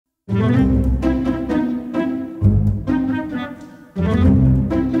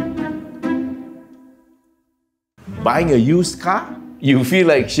Buying a used car? You feel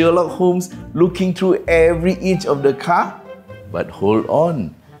like Sherlock Holmes looking through every inch of the car? But hold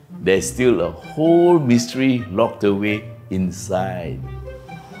on, there's still a whole mystery locked away inside.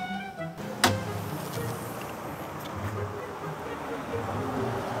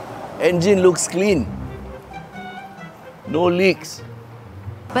 Engine looks clean. No leaks.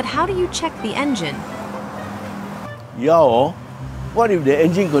 But how do you check the engine? Yo, what if the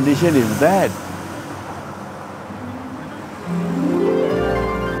engine condition is bad?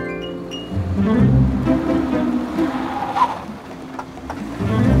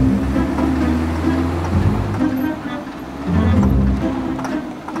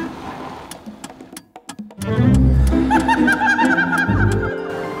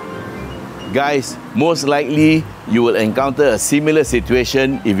 Guys, most likely you will encounter a similar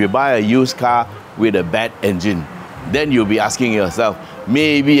situation if you buy a used car with a bad engine. Then you'll be asking yourself,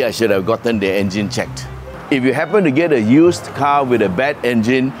 maybe I should have gotten the engine checked. If you happen to get a used car with a bad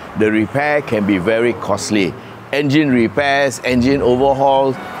engine, the repair can be very costly. Engine repairs, engine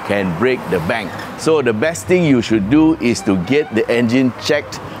overhauls can break the bank. So the best thing you should do is to get the engine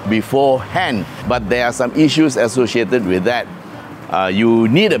checked beforehand. But there are some issues associated with that. You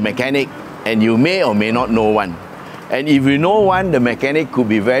need a mechanic, and you may or may not know one. And if you know one, the mechanic could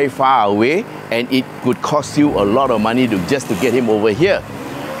be very far away and it could cost you a lot of money just to get him over here.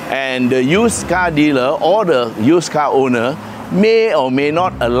 And the used car dealer or the used car owner may or may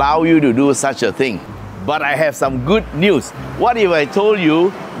not allow you to do such a thing. But I have some good news. What if I told you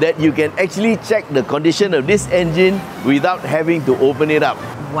that you can actually check the condition of this engine without having to open it up?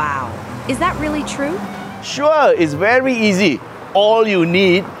 Wow. Is that really true? Sure, it's very easy. All you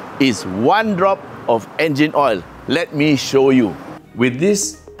need is 1 drop of engine oil. Let me show you. With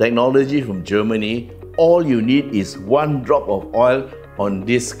this technology from Germany, all you need is 1 drop of oil on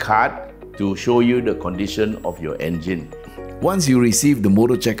this card to show you the condition of your engine. Once you receive the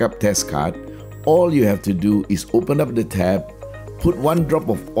Motorcheckup test card, all you have to do is open up the tab, put 1 drop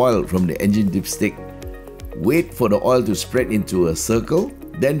of oil from the engine dipstick, wait for the oil to spread into a circle,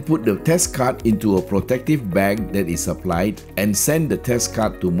 then put the test card into a protective bag that is supplied and send the test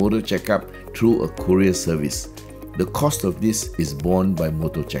card to Motorcheckup through a courier service. The cost of this is borne by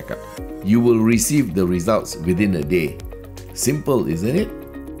Motorcheckup. You will receive the results within a day. Simple, isn't it?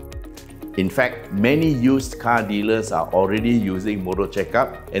 In fact, many used car dealers are already using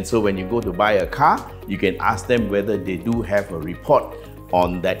Motorcheckup, and so when you go to buy a car, you can ask them whether they do have a report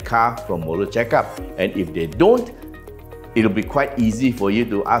on that car from Motorcheckup. And if they don't, it'll be quite easy for you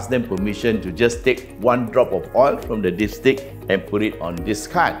to ask them permission to just take 1 drop of oil from the dipstick and put it on this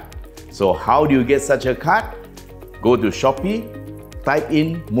card. So how do you get such a card? Go to Shopee, type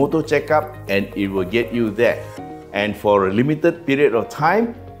in Motorcheckup and it will get you there. And for a limited period of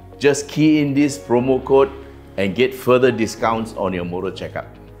time, just key in this promo code and get further discounts on your Motorcheckup.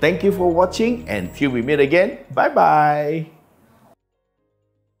 Thank you for watching, and till we meet again, bye-bye.